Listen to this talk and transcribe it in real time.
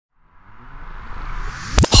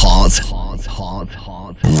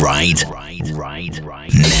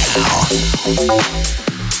Right now.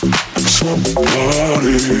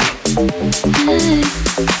 Somebody.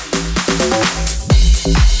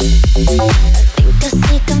 I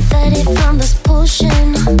see confetti from this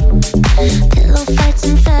potion. Pillow fights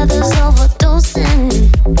and feathers overdosing.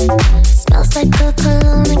 Smells like a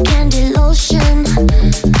cologne and candy lotion. Like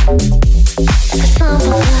a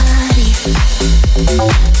summer body.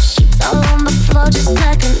 Sheets all on the floor just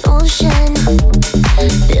like an ocean.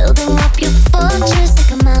 Building up your fortress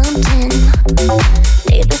like a mountain.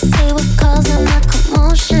 Neighbors say we're causing a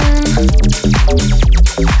commotion.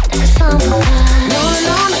 Like a summer body. No,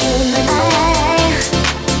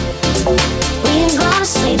 we ain't gonna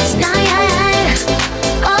sleep tonight.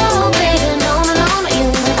 Oh baby, no, you.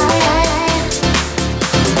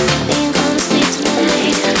 We ain't gonna sleep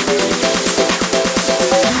tonight.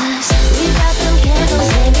 'Cause we got them candles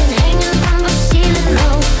hanging from the ceiling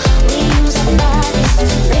low. We use our bodies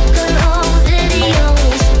to make our own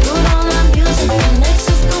videos. Put on our music that makes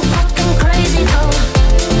us go fucking crazy though.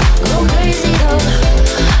 Go crazy though.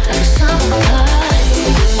 Like a summer party.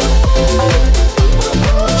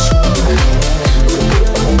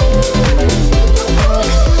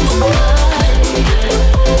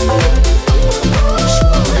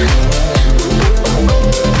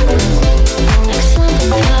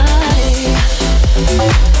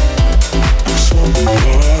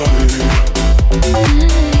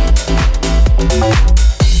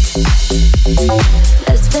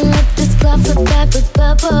 Let's fill up this closet back with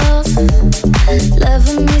bubbles.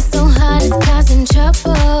 Loving me so hard it's causing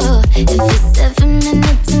trouble. If it's 7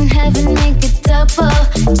 minutes in heaven, make it double,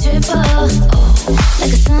 triple. Oh,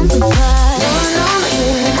 like a summer party.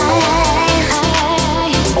 No,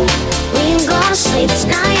 we ain't gonna sleep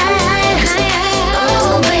tonight.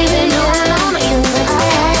 Oh, baby, no, you.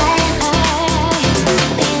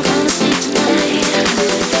 We ain't gonna sleep tonight.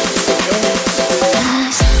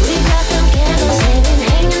 'Cause we got them candles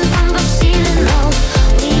hanging from the ceiling low.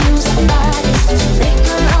 We use our bodies to make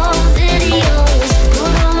our own videos.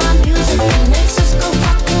 Put on our music that makes us go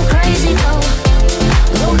fucking crazy though.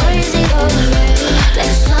 Go crazy though. Like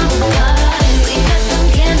a summer party. We got them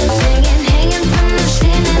candles hanging from the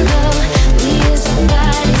ceiling low. We use our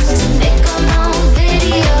bodies to make our own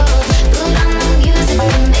videos. Put on the music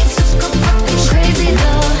that makes us go fucking crazy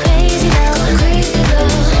though. Crazy though. Go crazy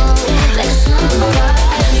though. Like a summer party.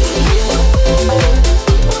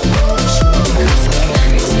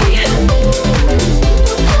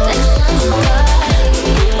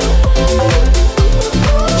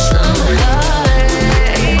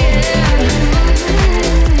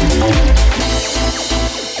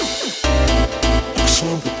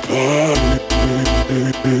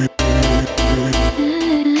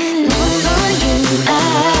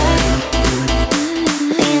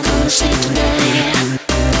 Go fucking crazy.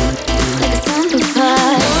 Like a summer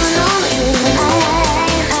party. Summer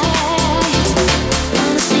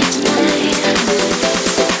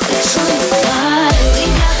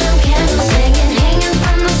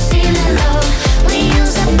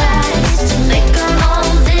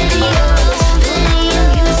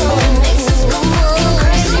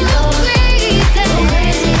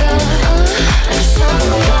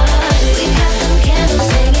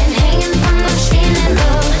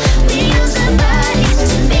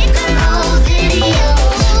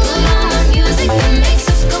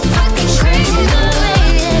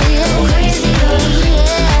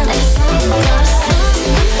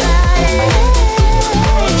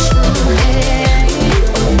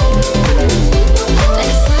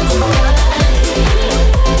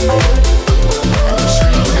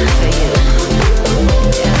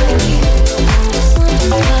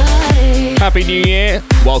Happy New Year,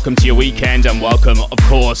 welcome to your weekend, and welcome, of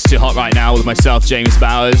course, to Hot Right Now with myself, James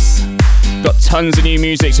Bowers. Got tons of new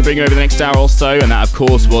music to bring you over the next hour or so, and that, of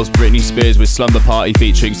course, was Britney Spears with Slumber Party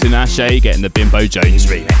featuring Tinashe getting the Bimbo Jones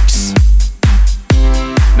remix.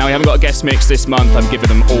 Now, we haven't got a guest mix this month, I'm giving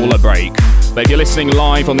them all a break. But if you're listening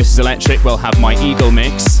live on This Is Electric, we'll have my Eagle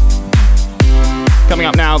mix. Coming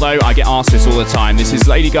up now, though, I get asked this all the time. This is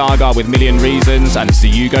Lady Gaga with Million Reasons, and it's the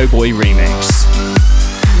Hugo Boy remix.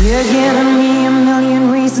 You're giving me a million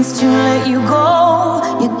reasons to let you go.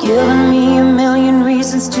 You're giving me a million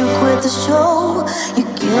reasons to quit the show. You're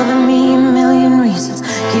giving me a million reasons.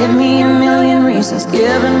 Give me a million reasons.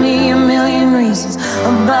 Giving me a million reasons.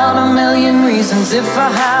 About a million reasons. If I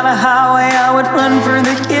had a highway, I would run for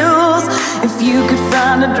the hills. If you could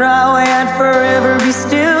find a dry way, I'd forever be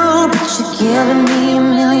still. But you're giving me a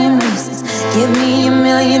million reasons. Give me a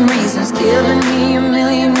million reasons. Giving me a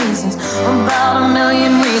million reasons. About a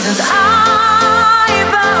million reasons. I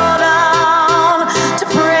bow down to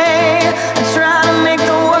pray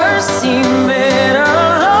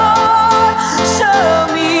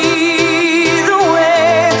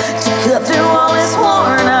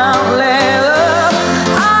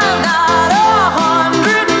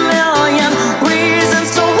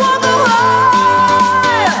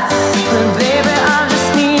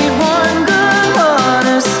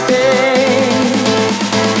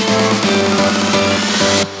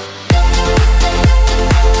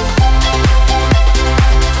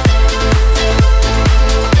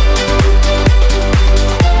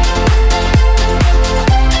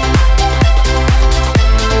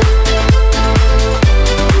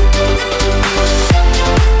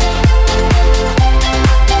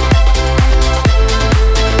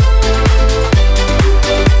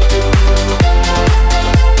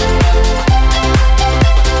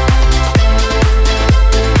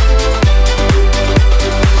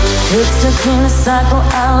cycle,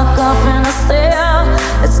 I look off and I stare.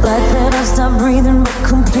 It's like that I stop breathing but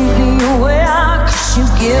completely aware. Cause you've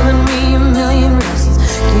given me a million reasons.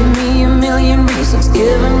 Give me a million reasons.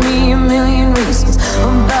 Giving me a million reasons.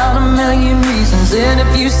 About a million reasons. And if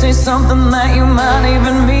you say something that you might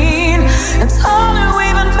even mean, it's hard to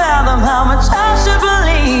even fathom how much I should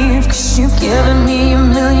believe. Cause you've given me a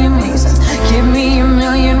million reasons. Give me a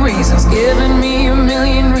million reasons. Giving me a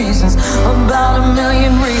million reasons. About a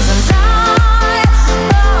million reasons. I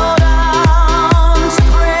bow down to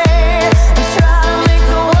pray and try to make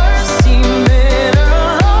the worst seem better.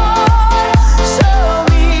 Lord, show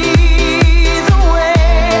me the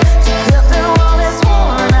way to cut through all this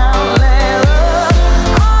worn out leather.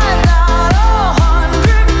 I've got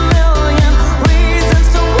 100 million reasons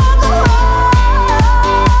to walk away,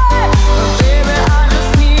 but baby, I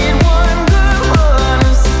just need one good word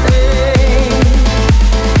to say.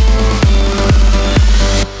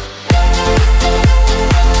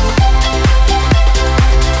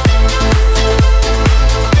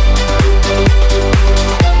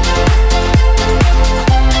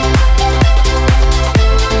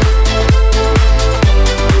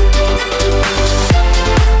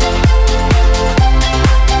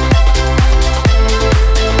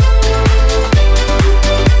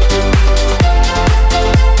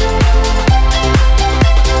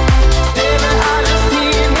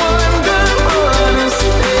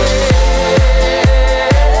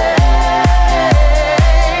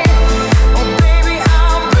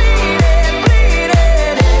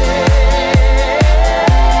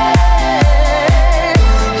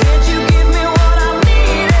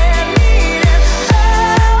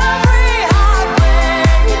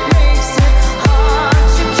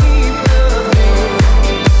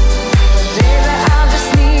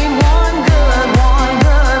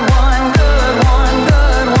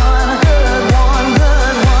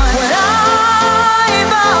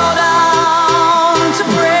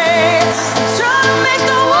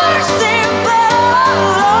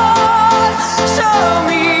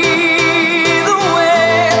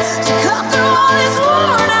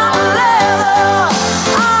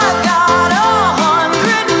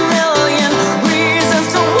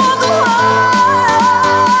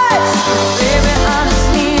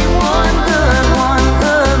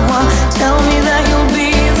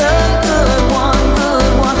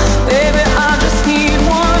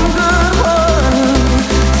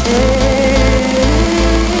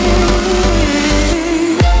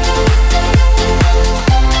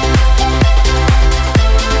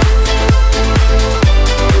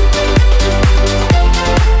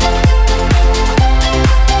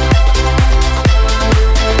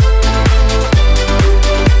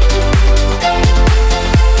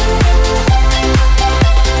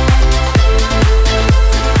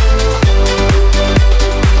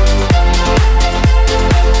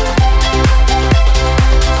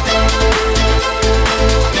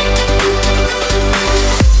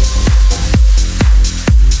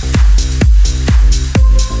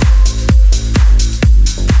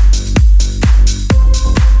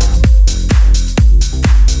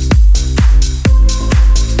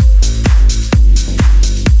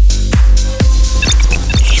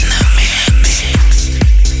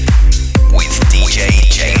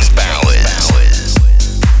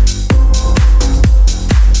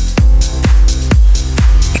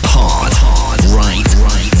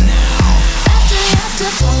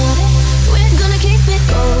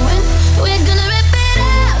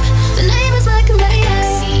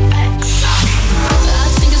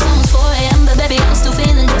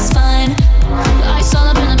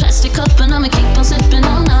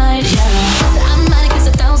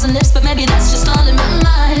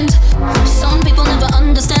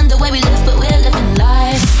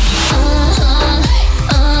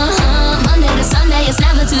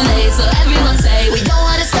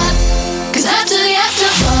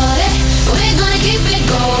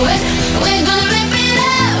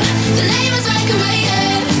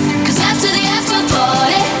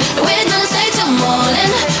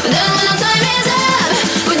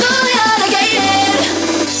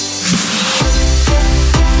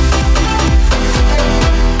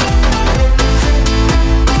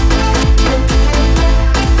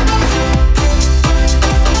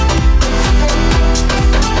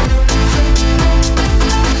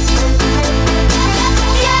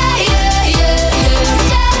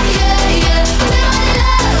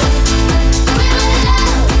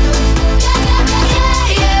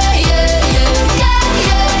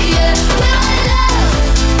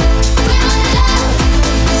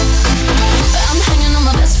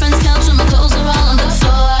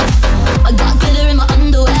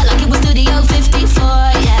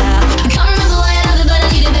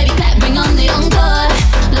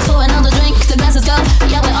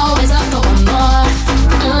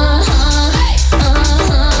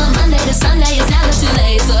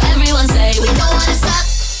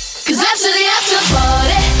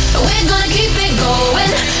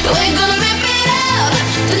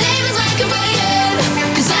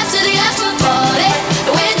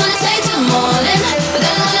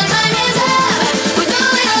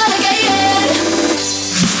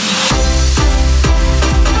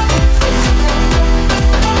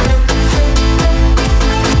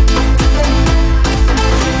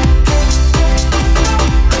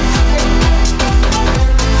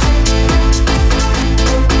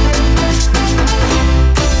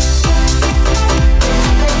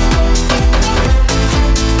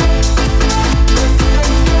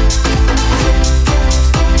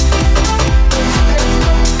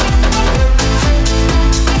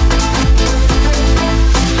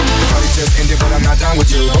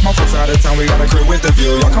 out of town, we got a crib with the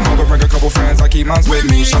view. Y'all come over, bring a couple friends, I keep mine with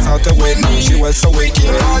me. Shouts out to Whitney, she was so wicked.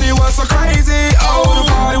 The party was so crazy, oh, the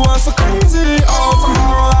party was so crazy. Oh,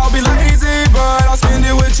 tomorrow I'll be lazy, but I'll spend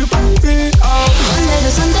it with you, baby. Oh, Monday to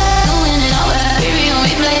Sunday, doing it all right. Baby, on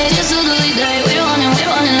replay, just a good day. We're running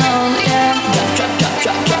low, yeah. Drop.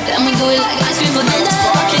 Then we do it like ice cream for dinner.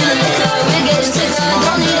 Kill the liquor, we're getting sicker.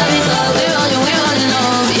 Don't need a refill, we're running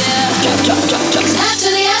low, yeah. Drop. After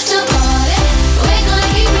the after party, we're gonna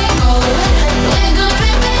keep it going. We're gonna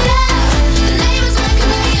rip it out. The neighbors might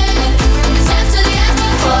complain. 'Cause after the after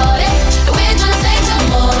party, we're gonna stay till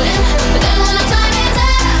morning. But then when the time is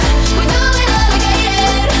out, we do it all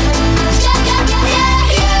again. Yeah.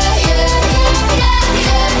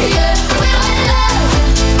 We're running low.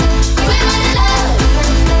 We're running low.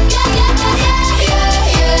 Yeah.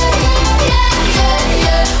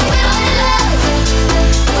 We're running low.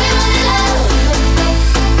 We're running low.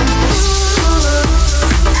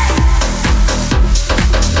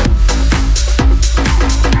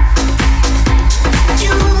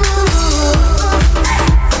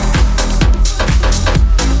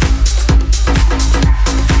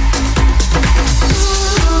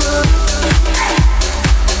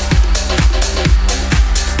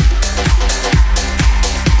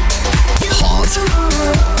 Hot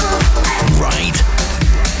right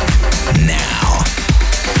now.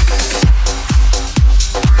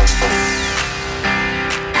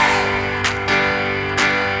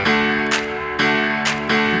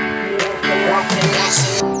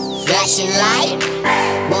 Flashing light,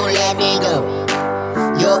 won't let me go.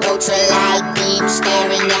 Your ultralight beam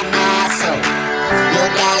staring at my soul. Your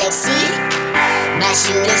galaxy, my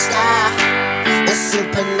shooting star. A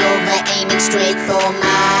supernova aiming straight for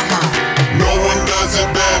my heart. No one does it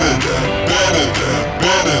better than.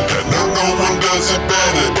 No one does it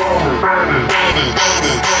better than.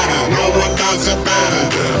 No one does it better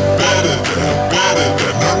than.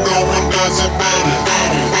 No one does it better.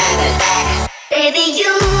 Baby,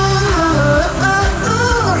 you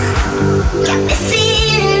got me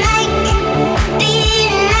feeling like the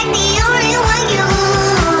only one. You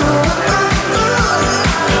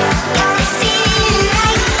got me feeling like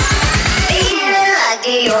the only one. You got me feeling like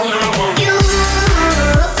the only one. You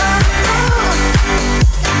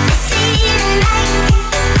got me feeling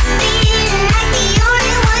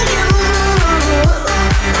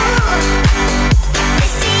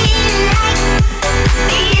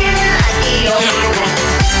like the only one.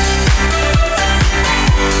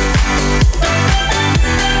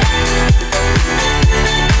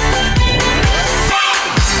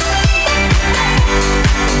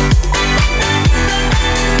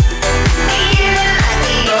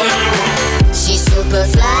 She's super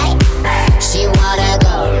fly, she wanna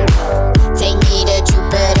go. Take me to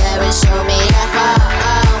Jupiter and show me the home.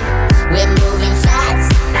 We're moving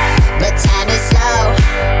fast, but time is slow.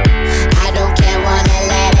 I don't care, wanna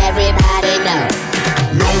let everybody know.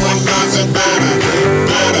 No one does it better than.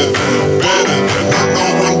 No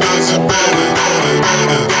one does it better.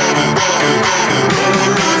 No one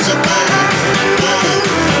does it better.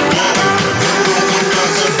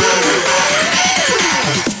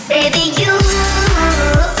 Baby, you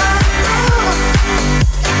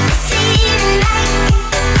feeling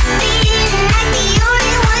like the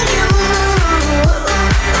only one. You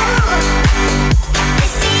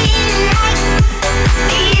feeling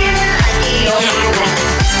like the only one.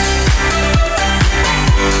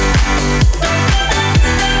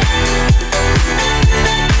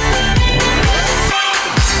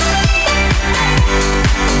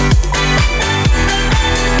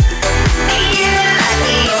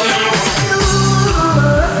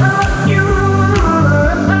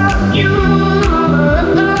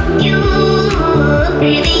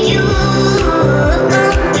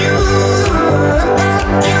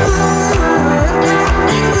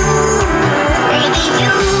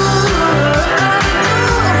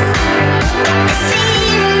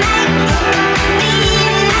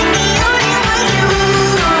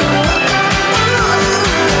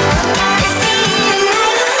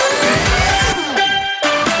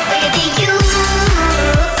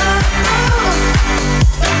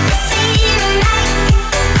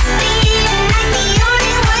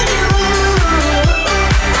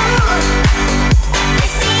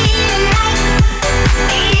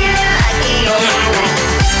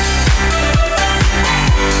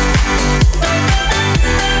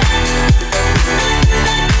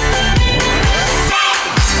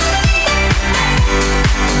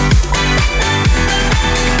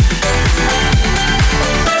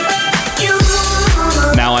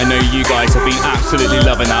 Absolutely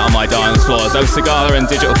loving that on my dance floors. Those Cigala and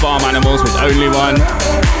Digital Farm Animals with Only One.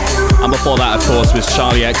 And before that, of course, was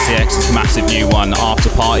Charlie XCX's massive new one, After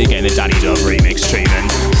Party, getting the Danny Dove remix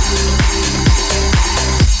treatment.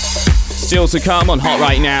 Still to come on Hot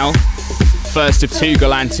Right Now. First of two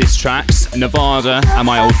Galantis tracks, Nevada and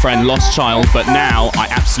my old friend Lost Child, but now I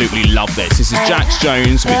absolutely love this. This is Jax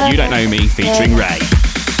Jones with You Don't Know Me featuring Ray.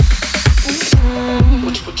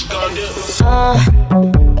 What you gonna do?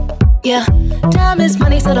 Yeah, time is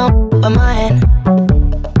money, so don't with mine.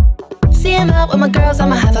 See him out with my girls,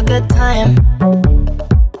 I'ma have a good time.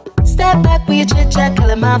 Step back with your chit chat,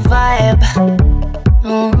 killing my vibe.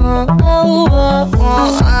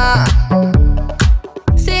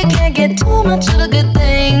 See, you can't get too much of a good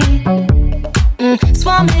thing.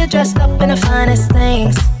 Swam here dressed up in the finest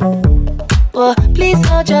things. Well, please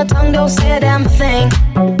hold your tongue, don't say a damn thing.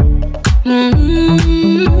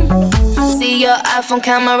 See your iPhone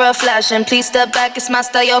camera flashing. Please step back, it's my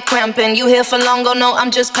style, you're cramping. You here for long, oh no, I'm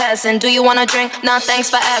just passing. Do you wanna drink? Nah, thanks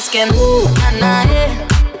for asking. Ooh, nah, nah, yeah.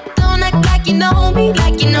 Don't act like you know me,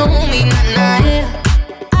 like you know me, nah, nah, yeah.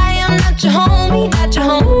 I am not your homie, not your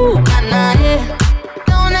home. Ooh, nah, nah, yeah.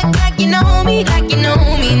 Don't act like you know me, like you know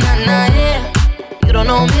me, nah, nah, yeah. You don't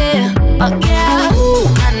know me, oh yeah. Ooh,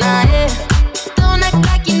 nah, nah, yeah. Don't act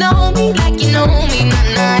like you know me, like you know me, nah,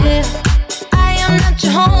 nah, yeah. I'm not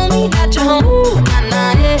your homie, not your home. Ooh, nah,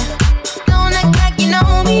 nah, yeah. Don't act like you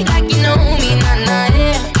know me, like you know me, nah, nah,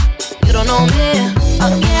 yeah. You don't know me,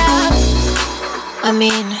 oh yeah. I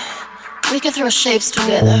mean, we can throw shapes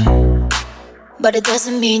together, but it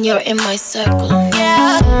doesn't mean you're in my circle.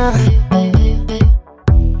 Yeah.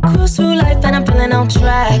 Cruise through life and I'm feeling on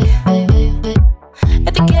track.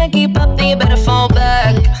 If you can't keep up, then you better fall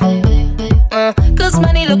back. Cause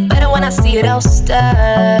money look better when I see it all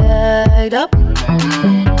stacked up.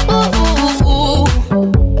 Ooh, ooh, ooh.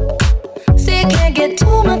 See, you can't get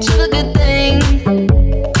too much of a good thing.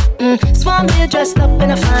 Swam here dressed up in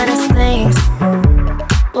the finest things.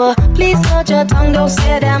 Well, please hold your tongue, don't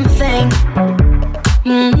say a damn thing.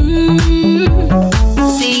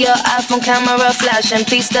 See your iPhone camera flashing.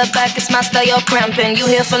 Please step back, it's my style, you're cramping. You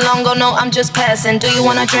here for long, oh no, I'm just passing. Do you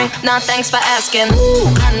wanna drink? Nah, thanks for asking.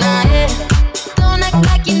 Ooh, nah, nah, yeah. Don't act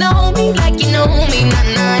like you know me, like you know me, nah,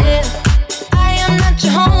 nah, yeah. I am not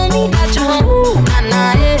your homie, not your home. Ooh, nah,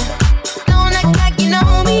 nah, yeah. Don't act like you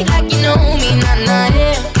know me, like you know me, nah, nah,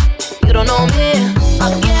 yeah. You don't know me,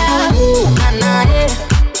 oh yeah. Ooh, nah, nah, yeah.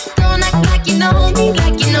 Don't act like you know me,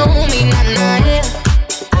 like you know me, nah, nah, yeah.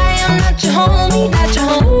 I am not your homie, not your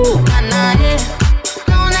home. Ooh, nah, nah, yeah.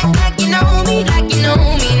 Don't act like you know me, like you know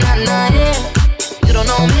me, nah, nah, yeah. You don't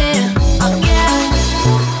know me, oh yeah.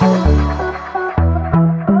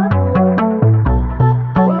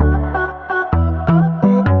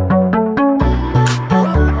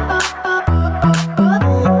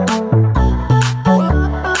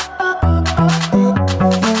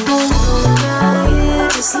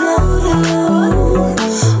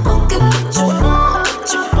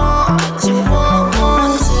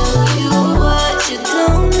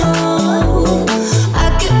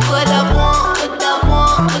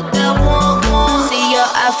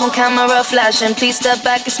 Camera flashing, please step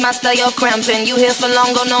back, it's my style, you're cramping. You here for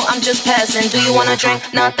long, oh no, I'm just passing. Do you wanna drink?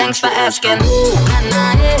 Nah, thanks for asking. Ooh, nah,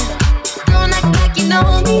 nah, yeah. Don't act like you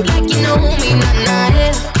know me, like you know me, nah, nah,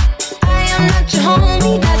 yeah. I am not your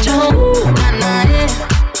homie, not your home. Ooh, nah, nah, yeah.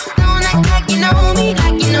 Don't act like you know me,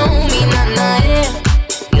 like you know me, nah, nah, yeah.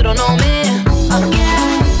 You don't know me, oh yeah.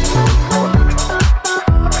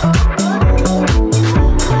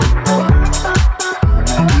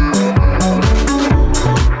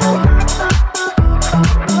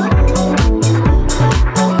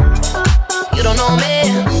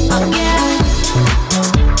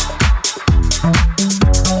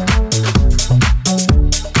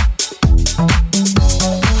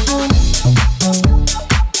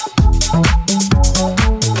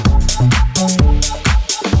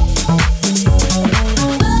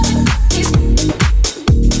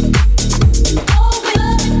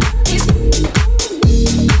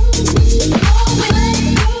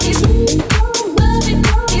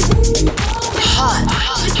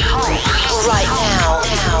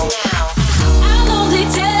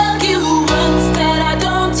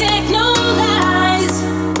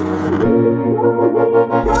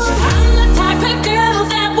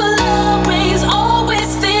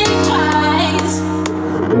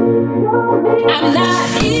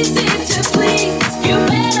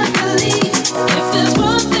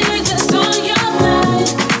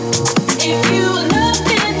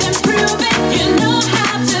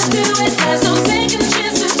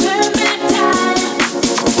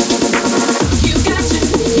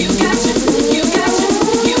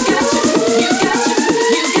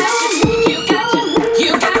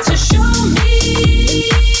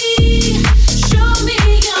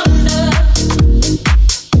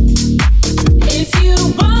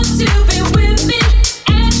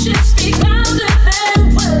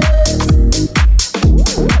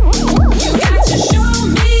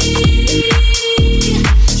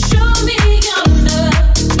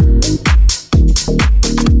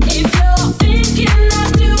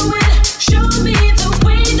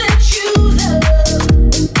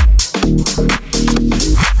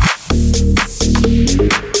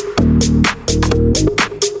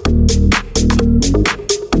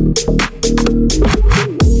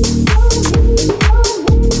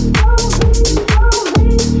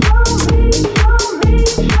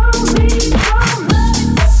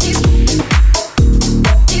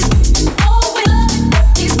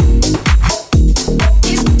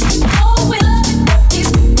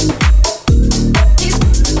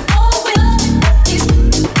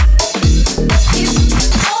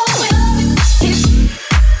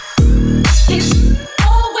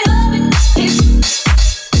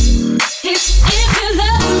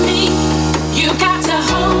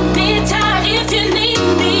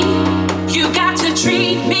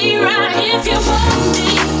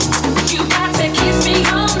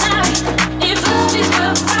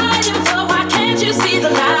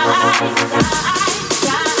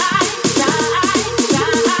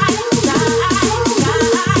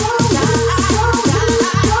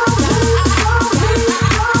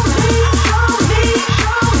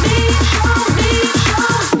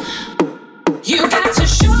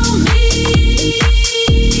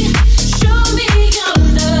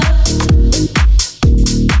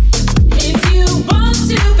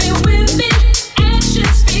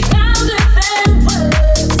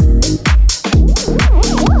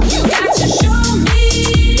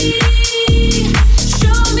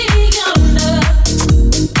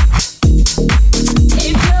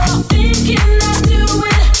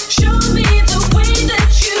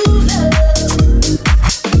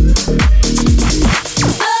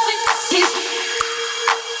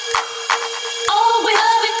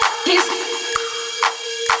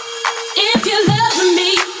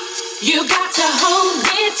 You got to hold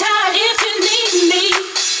me tight if you need me.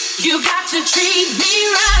 You got to treat me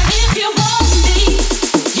right if you want me.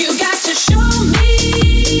 You got to show me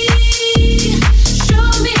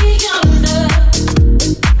your love.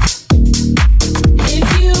 If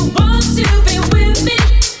you want to be with me,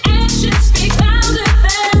 actions speak louder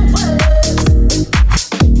than words.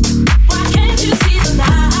 Why can't you see the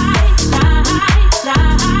light, light, light,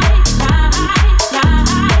 light, light,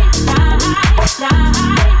 light, light?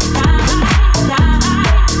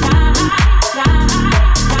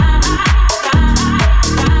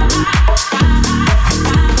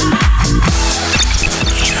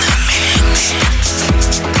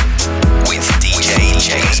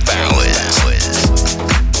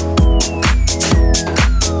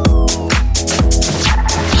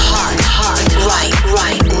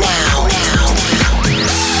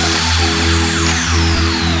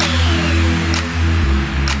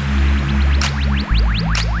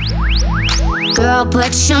 Girl,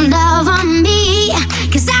 put your love on me,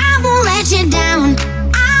 'cause I won't let you down.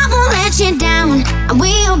 I won't let you down. And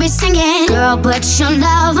we'll be singing. Girl, put your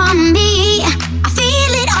love on me. I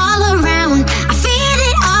feel it all around. I feel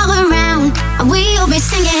it all around. And we'll be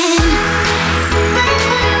singing.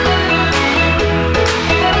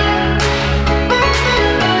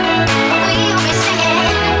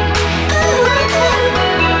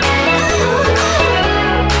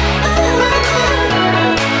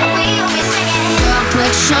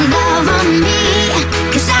 Put your love on me,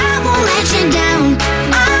 'cause I won't let you down.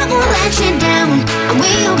 I won't let you down. And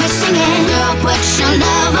we'll be singing. Girl, put your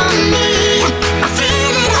love on me. I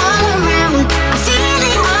feel it all around. I feel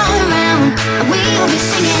it all around. And we'll be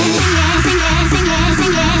singing. Singing, singing, singing,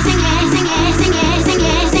 singing, singing, singing,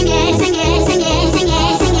 singing, singing, singing, singing,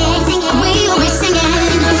 singing, singing, singing. We'll be singing.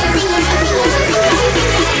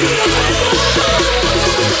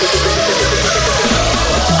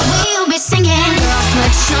 We'll be singing.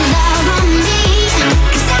 Put your love on me,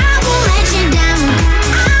 'cause I won't let you down.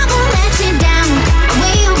 I won't let you down.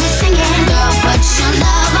 We'll be singing. Girl, put your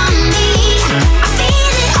love on me. I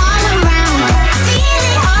feel it all around. I feel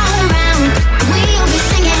it all around. We'll be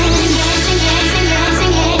singing. Singing, singing,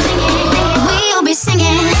 singing, singing. We'll be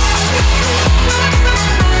singing.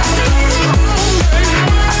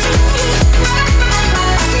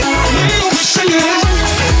 We'll be singing.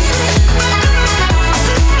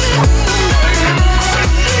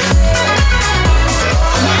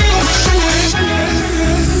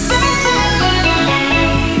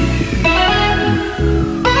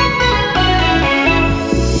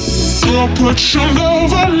 Put your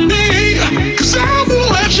love on me, 'cause I won't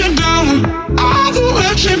let you down. I won't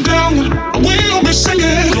let you down. We'll be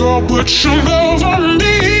singing. Girl, put your love on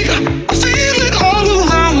me. I feel it all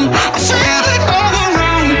around. I feel it all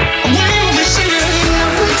around. We'll be singing. Girl,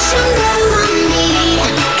 put your love on me,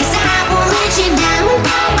 'cause I won't let you down.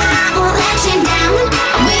 I won't let you down.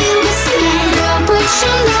 We'll be singing. Girl, put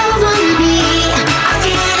your love on me. I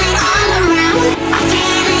feel it all around. I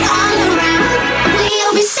feel it all around.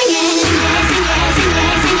 We'll be singing.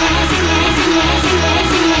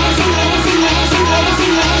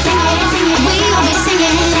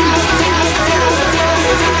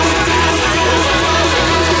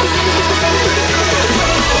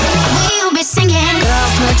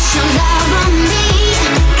 Put your love on me,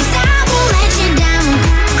 'cause I won't let you down.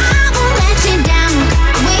 I won't let you down.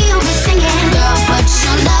 We'll be singing. Girl, put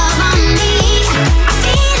your love on me. I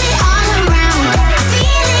feel it all around. I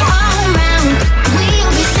feel it all around.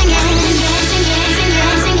 We'll be singing. Singing, singing, singing,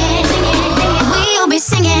 singing, singing. We'll be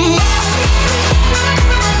singing.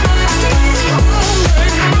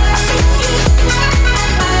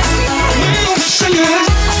 We'll be singing.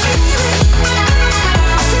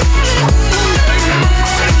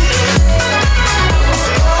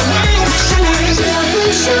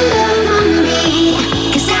 Put your love on me,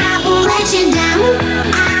 'cause I won't let you down.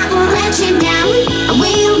 I won't let you down.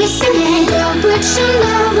 We'll be singing. Girl, put your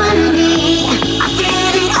love on me. I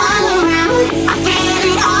feel it all around. I feel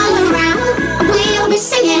it all around. We'll be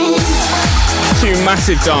singing. Two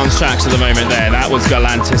massive dance tracks at the moment there. That was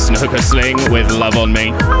Galantis and Hooker Sling with Love on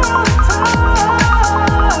Me.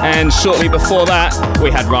 And shortly before that,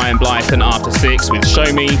 we had Ryan Blythe and After Six with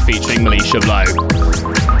Show Me featuring Militia Blow.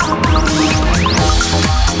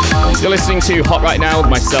 You're listening to Hot Right Now with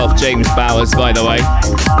myself, James Bowers, by the way.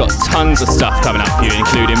 Got tons of stuff coming up for you,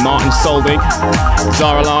 including Martin Solveig,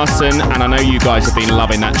 Zara Larsson, and I know you guys have been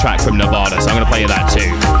loving that track from Nevada, so I'm going to play you that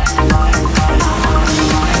too.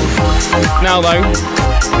 Now though,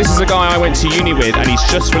 this is a guy I went to uni with and he's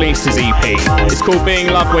just released his EP. It's called Being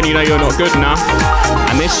Loved When You Know You're Not Good Enough,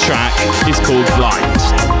 and this track is called Blind.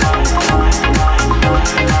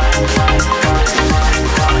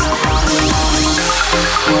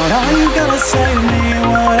 are you gonna say to me?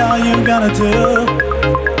 What are you gonna do?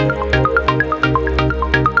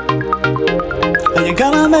 Are you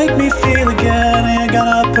gonna make me feel again? Are you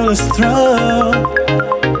gonna pull us through?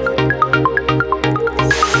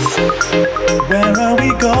 Where are we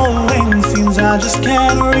going? Seems I just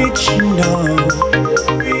can't reach you, no.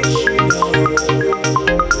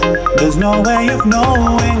 There's no way of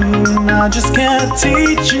knowing, I just can't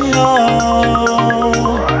teach you, no.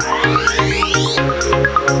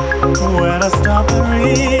 When I stop to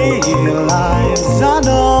realize I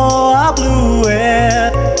know I blew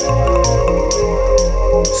it,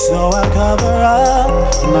 so I cover up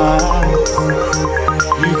my eyes.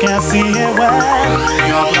 You can't see it when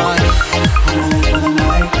you're blind. For the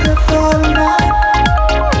night, for the night,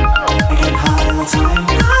 I get high all the time,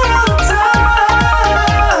 high all the time.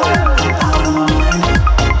 I'm out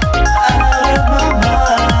of my mind, out of my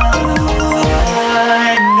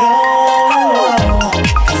mind. No,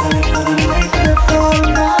 'cause I live for the night, live for the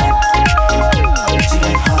night. To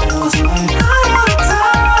get high all the time, high all the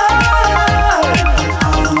time.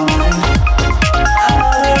 I'm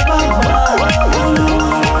out of my mind, out of my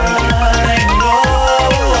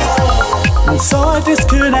mind. So I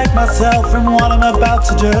disconnect myself from what I'm about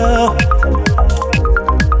to do.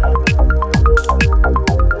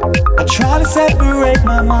 I try to separate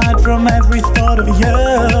my mind from every thought of you.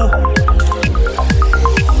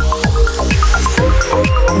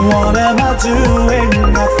 What am I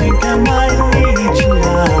doing? I think I might need you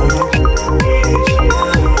now.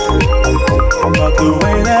 But the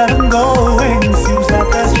way that I'm going seems like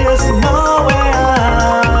there's just no way out.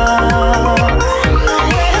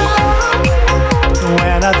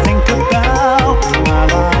 When I think about my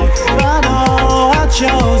life, I know I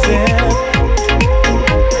chose it.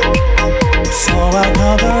 So I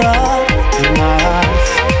cover up my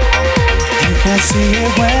eyes. You can't see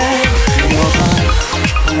it when you're blind.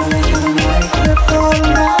 I live for the night, live for the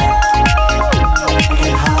night. I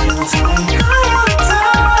get high all the time, high all the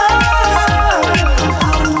time. I'm out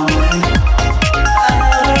of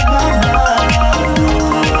my mind, out of my mind.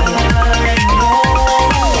 No,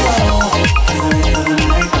 'cause I live for the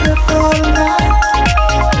night, live for the night.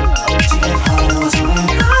 To get high all the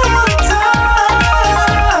time, high all the time.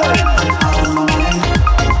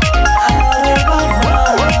 I'm out of my mind,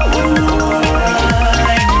 out of my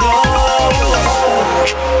mind.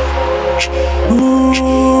 Ooh,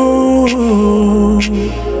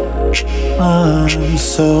 I'm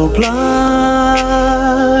so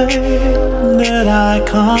blind that I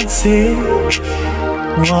can't see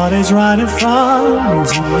what is right in front of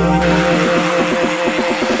me.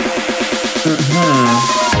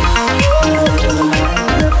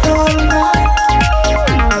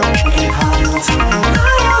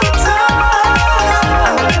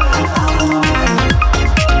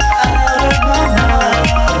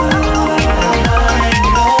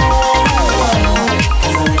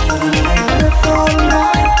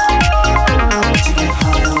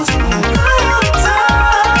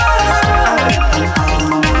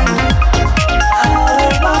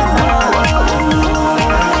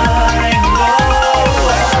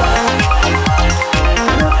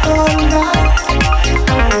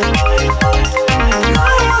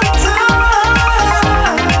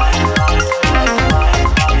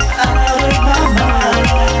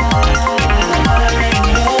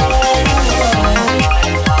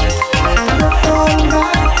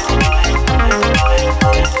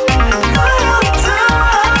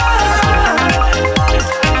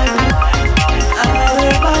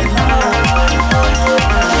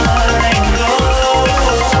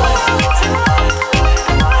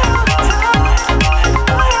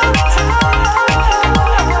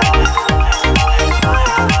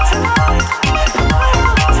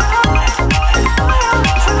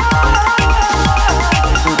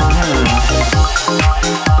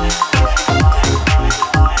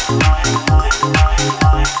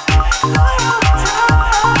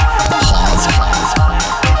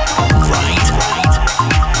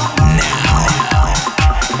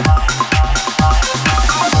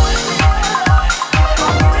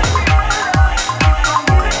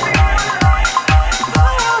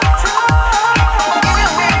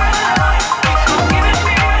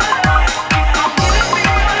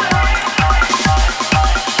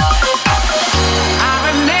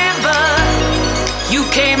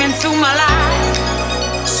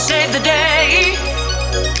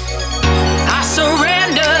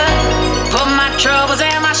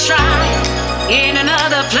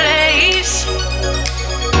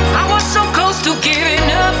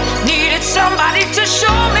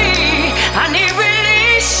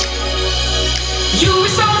 You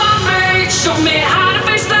saw my face, showed me how to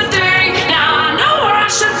face the day. Now I know where I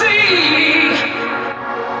should be.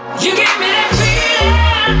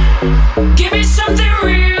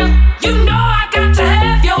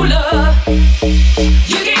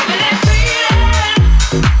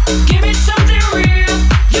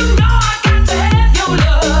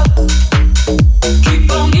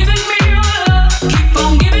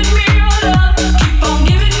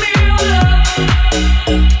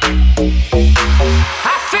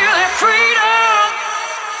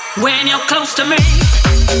 close to me.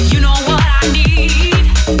 You know what I need.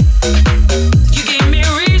 You give me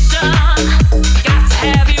reason. Got to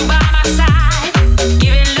have you by my side.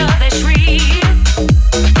 Giving love that's real.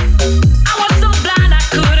 I was so blind I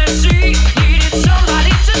couldn't see. Needed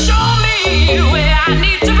somebody to show me where I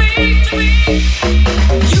need to be.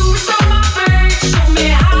 You saw my face, show me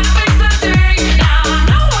how to fix the thing. Now I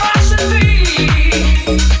know where I should be.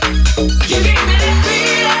 You gave me that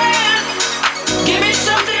feeling. Give me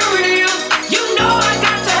something real. You know I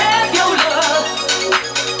got to have your love.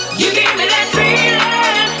 You gave me that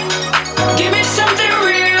feeling. Give me something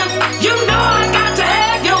real. You know I got to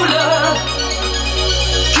have your love.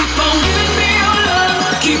 Keep on giving me your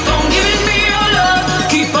love. Keep on giving me your love.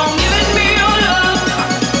 Keep on giving me your love.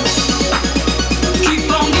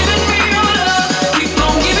 Keep on giving me your love. Keep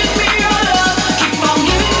on giving me your love. Keep on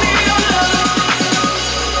giving me your love.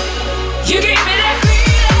 You gave me that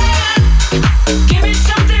feeling. Give me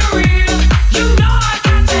something real. You know I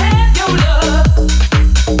got to have your love.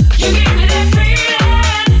 You gave me that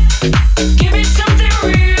feeling. Give me something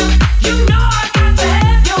real. You know I got to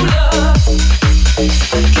have your love.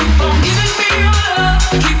 Keep on giving me your love.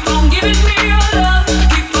 Keep on giving me your love.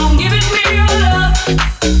 Keep on giving me your love.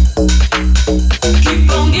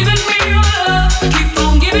 Keep on giving me your love. Keep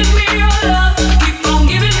on giving me your love. Keep on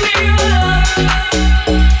giving me your love.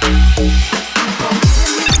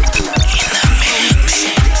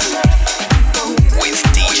 With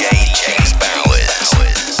DJ James Bowers.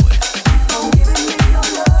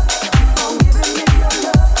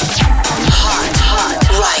 Hot,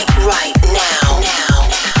 right now.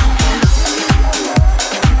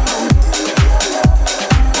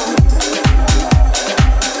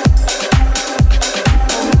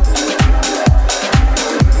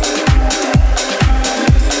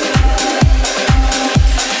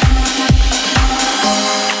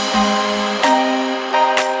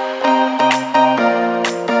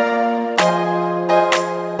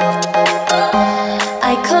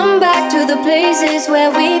 I come back to the places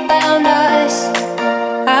where we found us.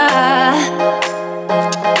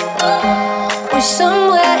 We're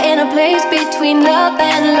somewhere in a place between love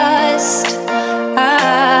and lust.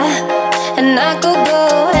 And I could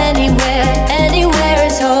go anywhere, anywhere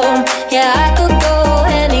is home. Yeah, I could go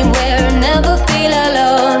anywhere, never feel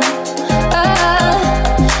alone.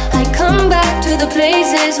 I come back to the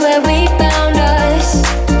places where we found us.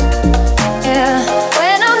 Yeah,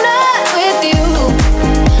 when I'm not with you,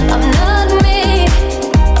 I'm not me.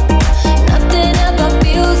 Nothing ever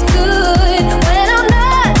feels good when I'm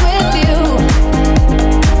not with you.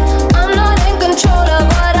 I'm not in control of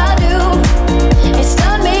what I do. It's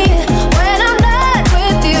not me when I'm not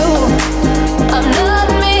with you. I'm not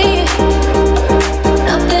me.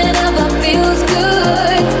 Nothing ever feels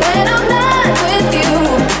good when I'm not with you.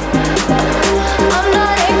 I'm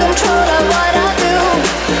not in control of what I do.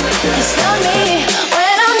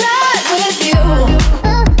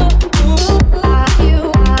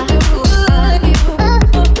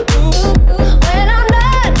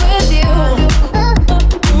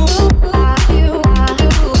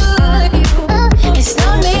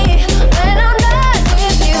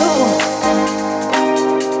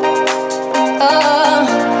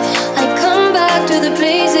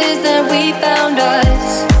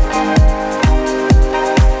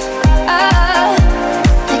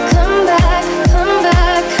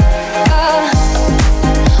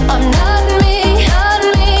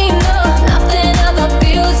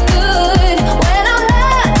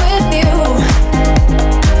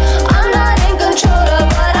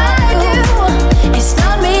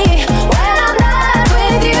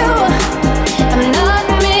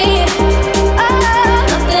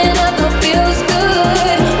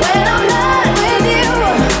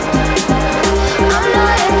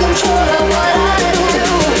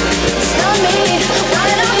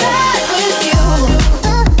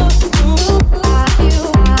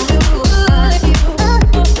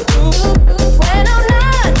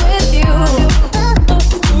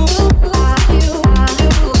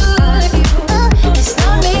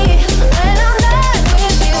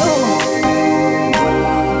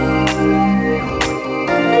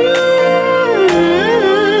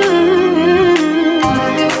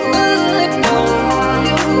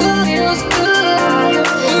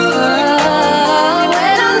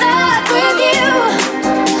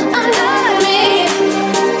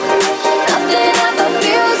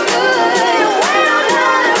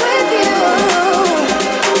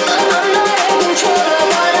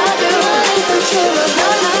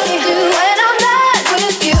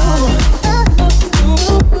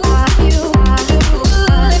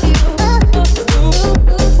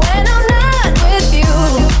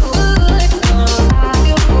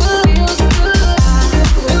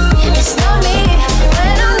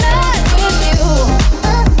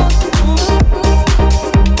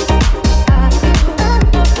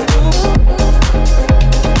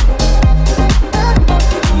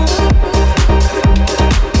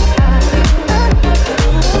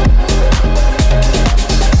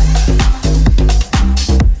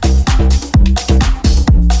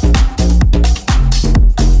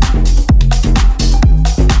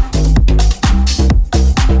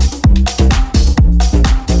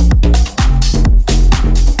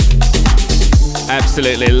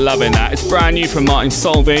 Absolutely loving that. It's brand new from Martin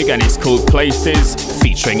Solveig and it's called Places,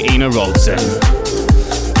 featuring Ina Rolson.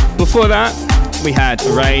 Before that, we had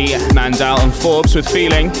Ray Mandel and Forbes with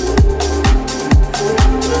Feeling.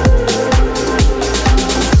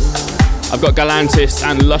 I've got Galantis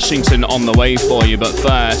and Lushington on the way for you, but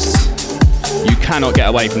first, you cannot get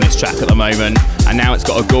away from this track at the moment, and now it's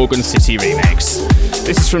got a Gorgon City remix.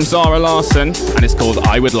 This is from Zara Larsson and it's called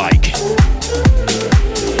I Would Like.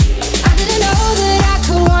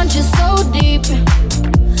 Want you so deep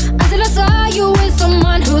until I saw you with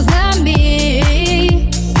someone who's not me.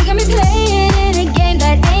 You got me playing in a game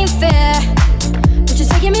that ain't fair, but you're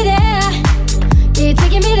taking me there, yeah, you're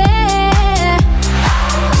taking me there.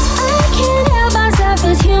 I can't help myself,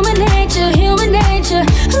 it's human nature, human nature.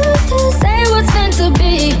 Who's to say what's meant to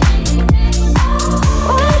be?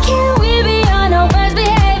 Why can't we be on our worst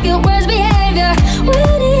behavior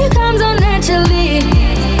when it comes on naturally?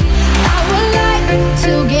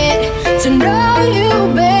 To get to know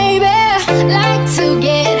you, baby. Like to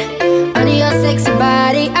get under your sexy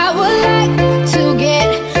body. I would like to get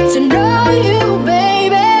to know you,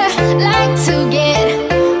 baby. Like to get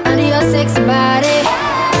under your sexy body.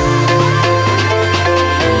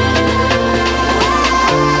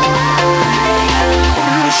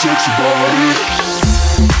 Under your sexy body.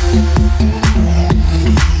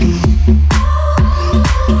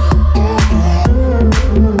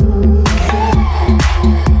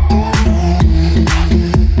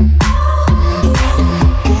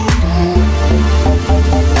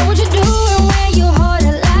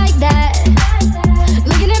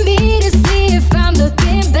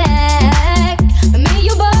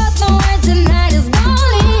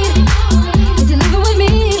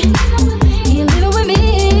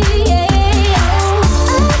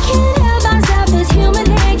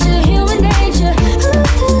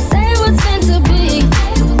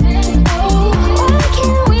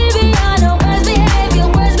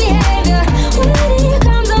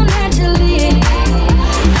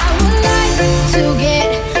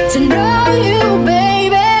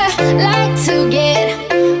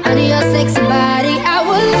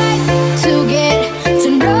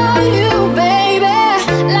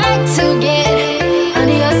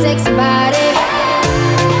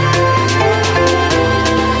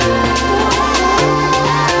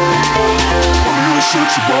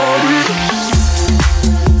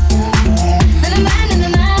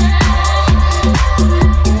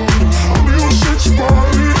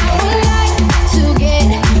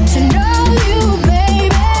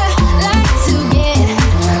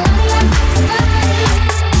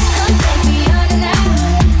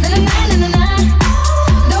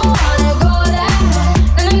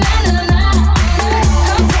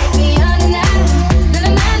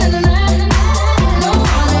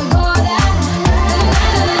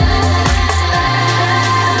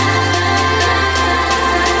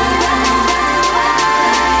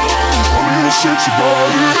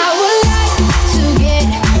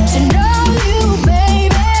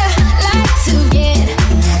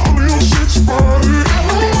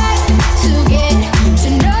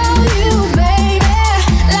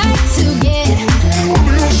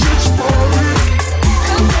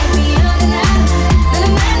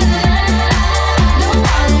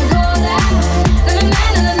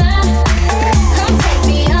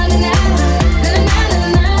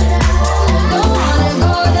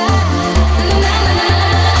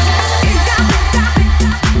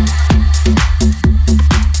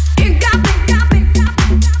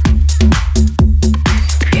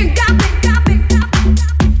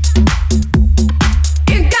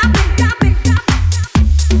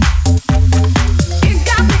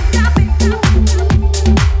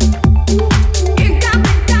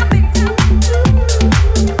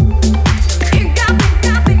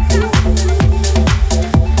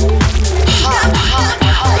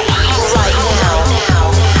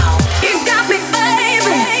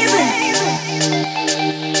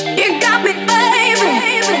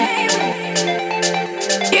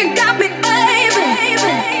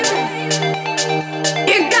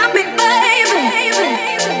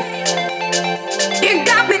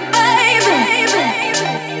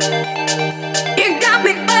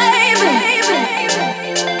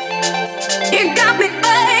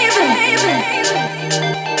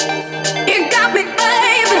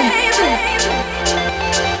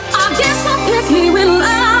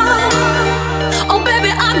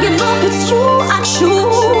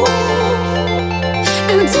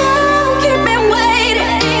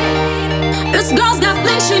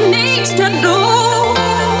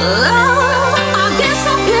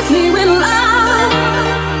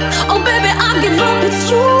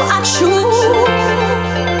 It's you I choose,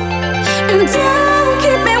 and don't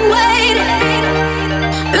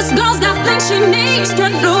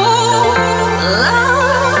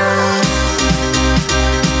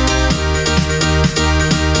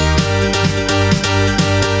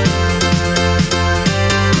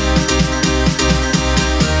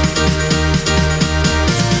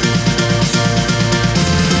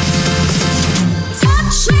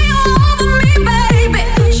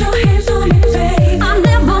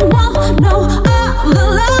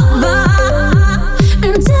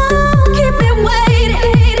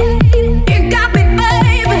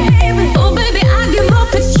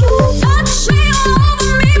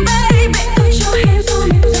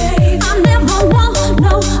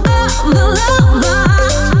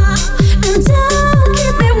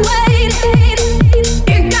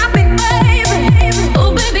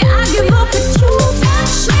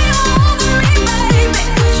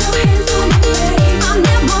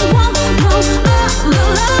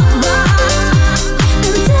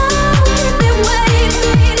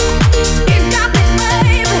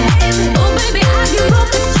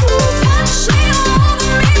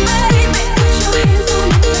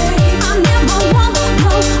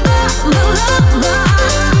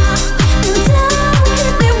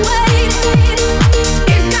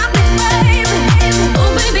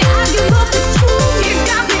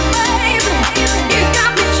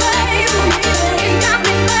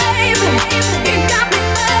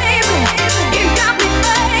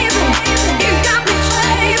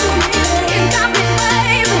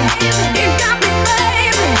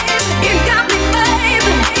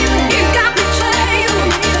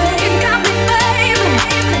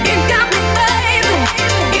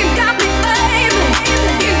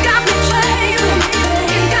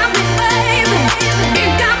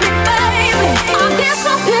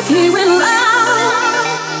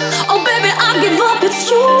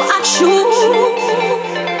It's you I choose.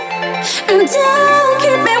 And don't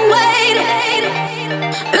keep me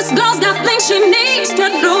waiting. This girl's got things she needs to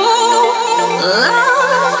do.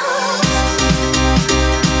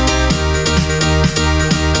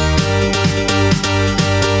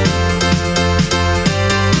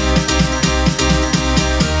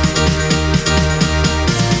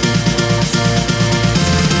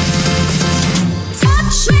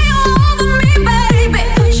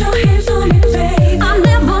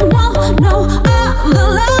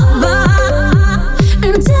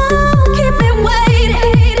 Don't keep me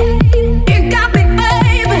waiting. You got me,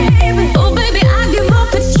 baby. Oh, baby, I give up.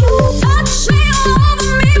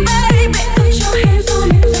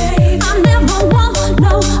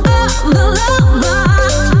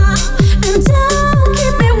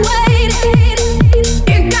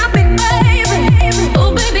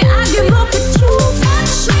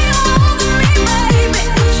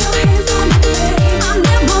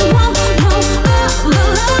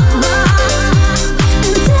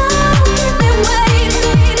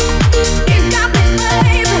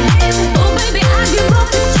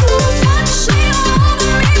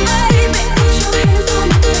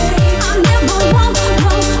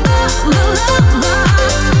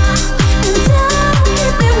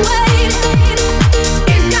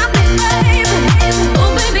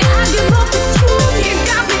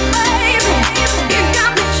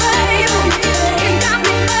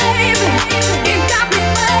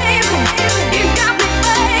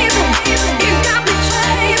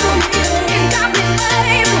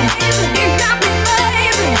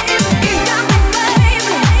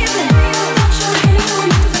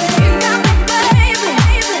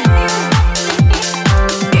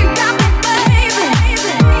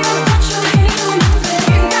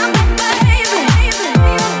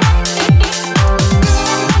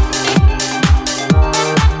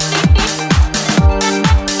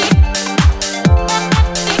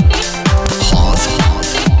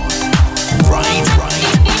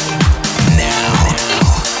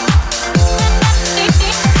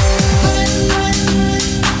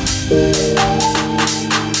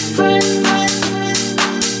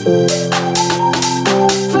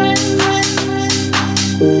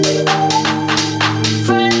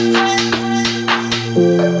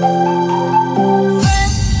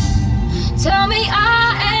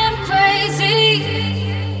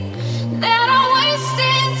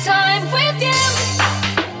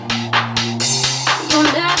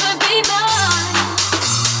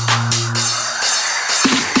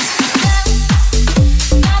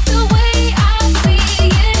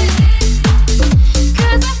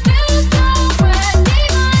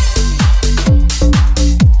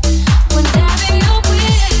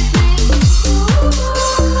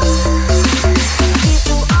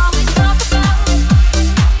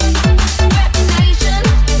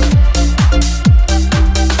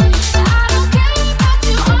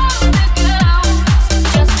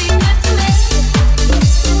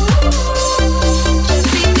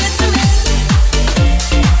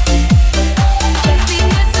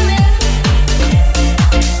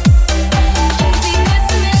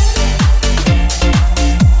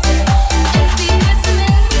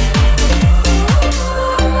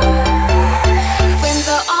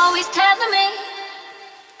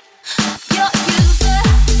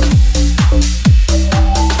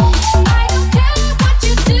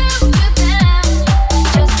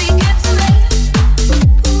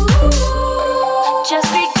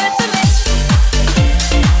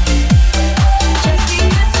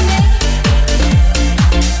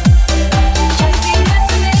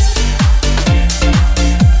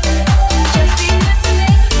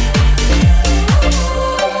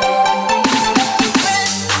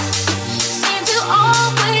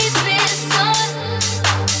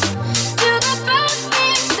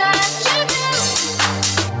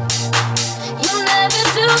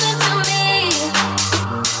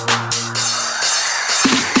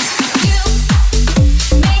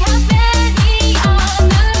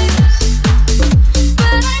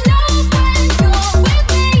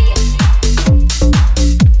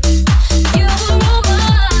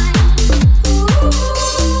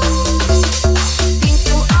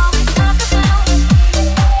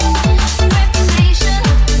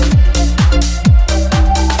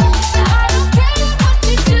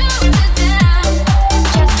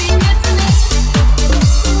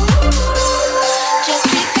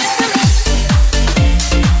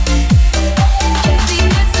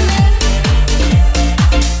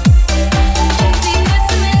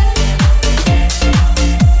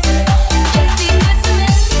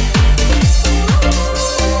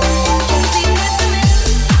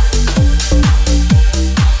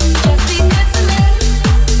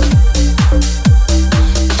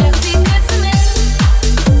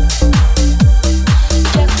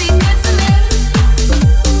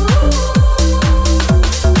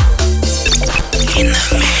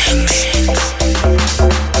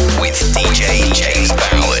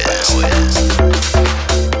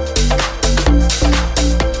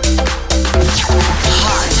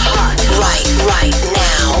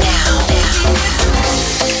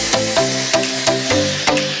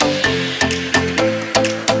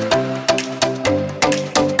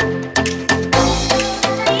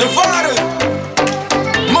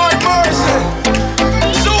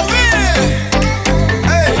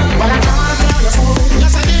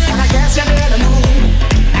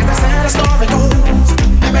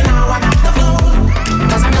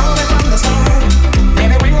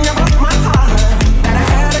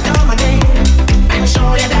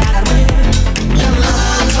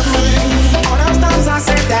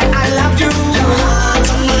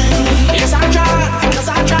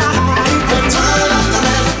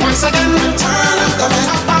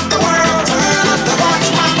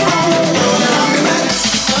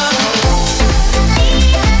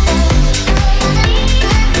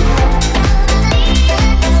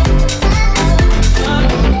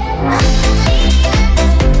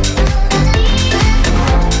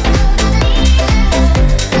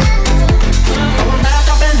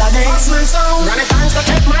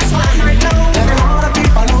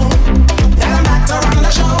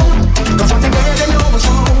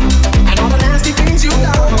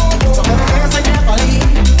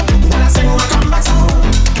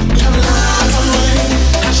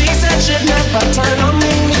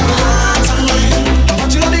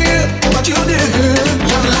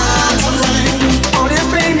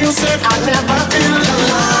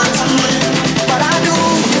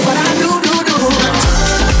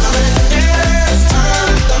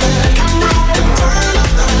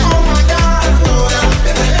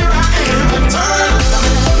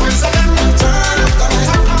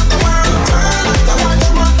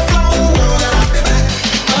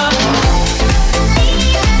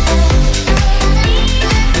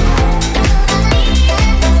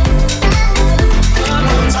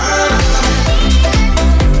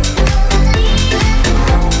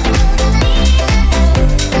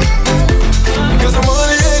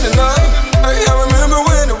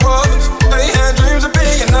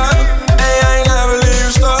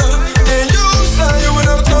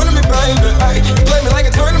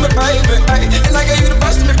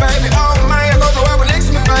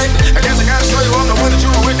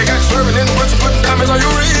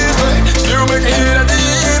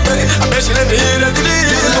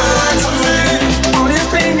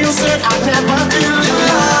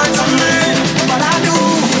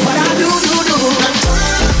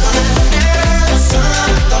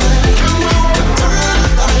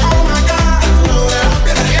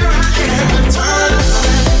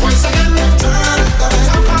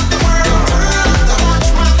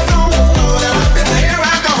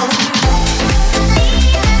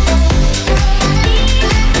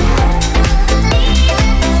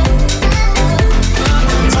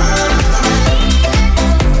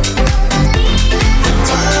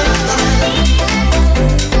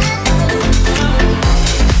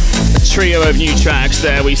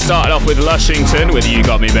 there. We started off with Lushington with You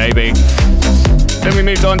Got Me Baby. Then we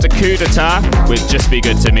moved on to Coup d'etat with Just Be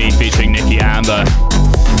Good to Me featuring Nicky Amber.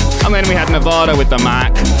 And then we had Nevada with The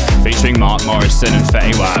Mac featuring Mark Morrison and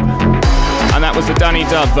Fetty Wap. And that was the Danny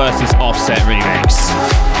Dub versus Offset remix.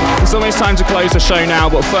 It's almost time to close the show now,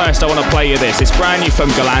 but first I want to play you this. It's brand new from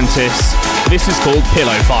Galantis. This is called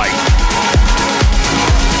Pillow Fight.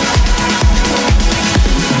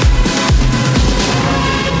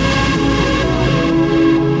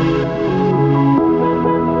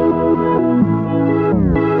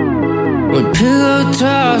 When pillow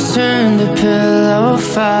talks turn to pillow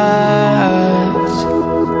fights,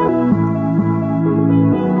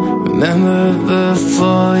 remember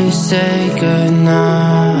before you say goodnight,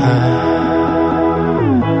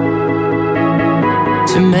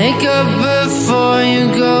 to make up before you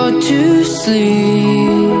go to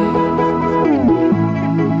sleep.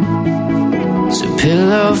 So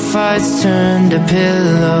pillow fights turn to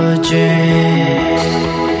pillow dreams.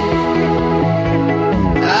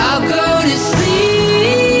 I'll go to sleep.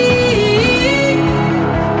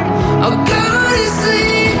 I'll go to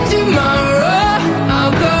sleep tomorrow.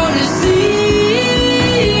 I'll go to sleep.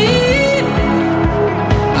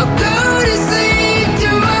 I'll go to sleep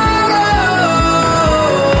tomorrow.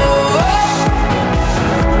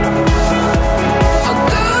 I'll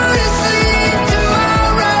go to sleep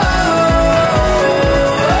tomorrow.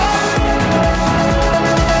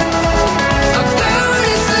 I'll go to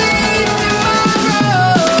sleep tomorrow.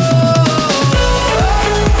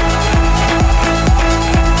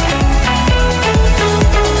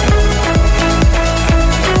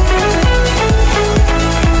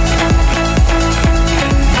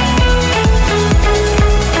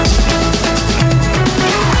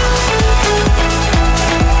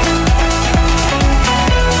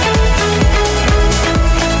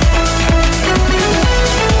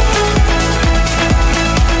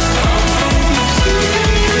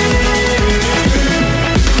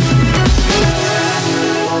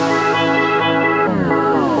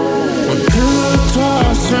 Pillow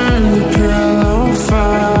toss and the pillow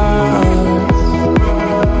fight.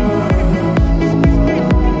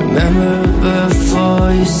 Remember before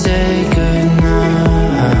you say goodnight,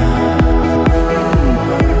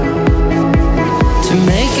 to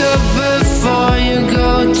make up before you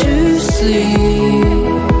go to sleep.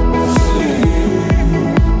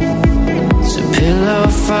 So pillow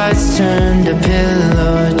fights turn to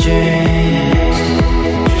pillow dreams.